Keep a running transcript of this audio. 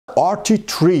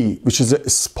RT3, which is a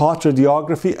spot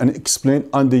radiography and explained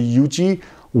on the UG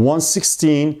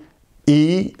 116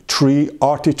 E3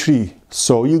 RT3.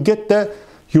 So you get that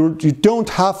you don't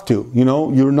have to,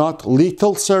 you're not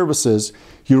lethal services.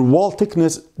 Your wall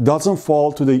thickness doesn't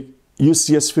fall to the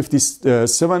UCS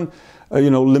 57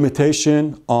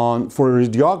 limitation for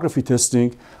radiography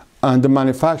testing, and the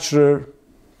manufacturer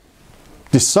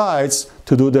decides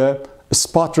to do the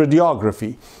spot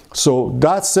radiography. So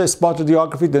that's the spot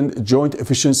radiography. Then joint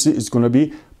efficiency is going to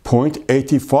be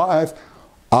 0.85.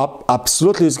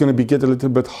 Absolutely, it's going to get a little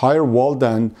bit higher wall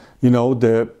than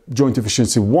the joint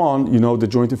efficiency 1. The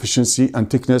joint efficiency and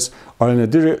thickness are in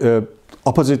a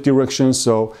opposite direction.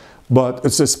 So, but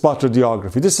it's a spot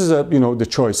radiography. This is the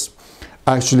choice.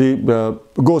 Actually,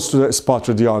 goes to the spot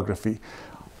radiography.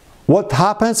 What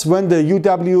happens when the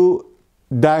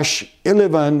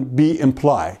UW-11B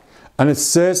imply? And it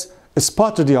says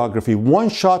spot radiography, one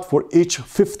shot for each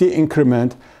 50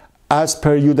 increment as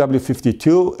per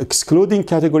UW52, excluding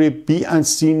category B and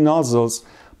C nozzles,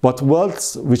 but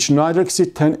welds which neither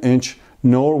exceed 10-inch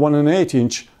nor 1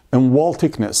 inch in wall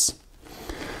thickness.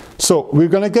 So we're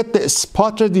going to get the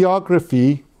spot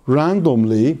radiography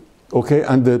randomly, okay,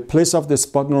 and the place of the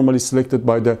spot normally selected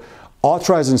by the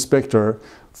authorized inspector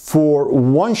for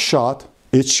one shot,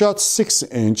 each shot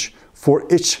 6-inch for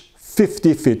each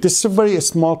 50 feet. This is a very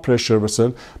small pressure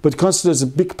vessel, but considered as a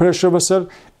big pressure vessel.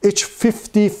 Each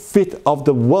 50 feet of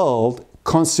the weld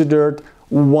considered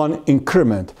one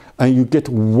increment, and you get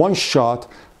one shot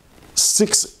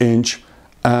 6-inch,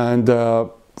 and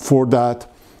for that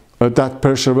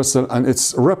pressure vessel, and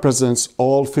it represents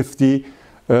all 50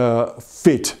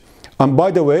 feet. And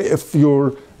by the way, if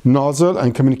your nozzle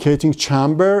and communicating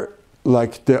chamber,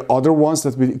 like the other ones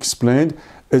that we explained,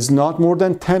 is not more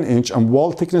than 10-inch and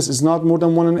wall thickness is not more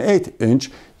than 1 1/8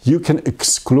 you can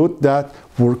exclude that.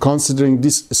 We're considering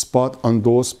this spot on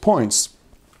those points.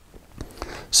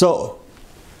 So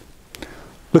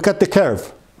look at the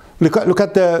curve. Look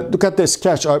at the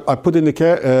sketch I put in the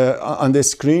on the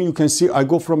screen. You can see I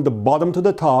go from the bottom to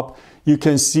the top. You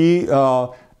can see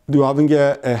you're having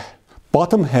a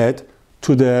bottom head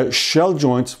to the shell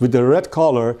joints with the red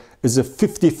color is a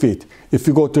 50 feet. If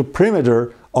you go to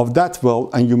perimeter of that weld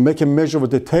and you make a measure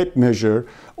with the tape measure,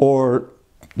 or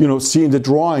see in the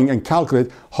drawing and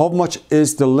calculate how much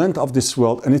is the length of this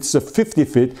weld, and it's a 50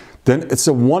 feet, then it's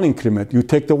a 1 increment. You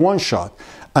take the one shot,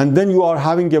 and then you are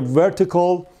having a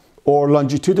vertical or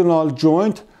longitudinal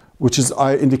joint, which is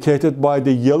indicated by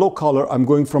the yellow color. I'm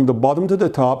going from the bottom to the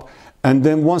top, and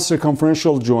then one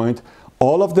circumferential joint.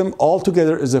 All of them all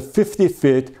together is a 50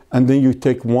 feet, and then you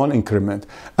take 1 increment.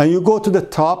 And you go to the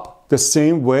top the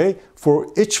same way. For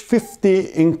each 50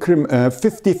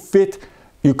 feet,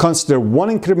 you consider 1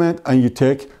 increment, and you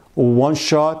take 1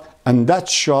 shot, and that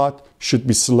shot should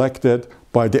be selected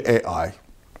by the AI.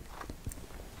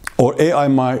 Or AI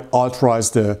might authorize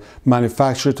the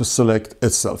manufacturer to select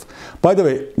itself. By the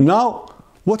way, now,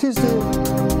 what is the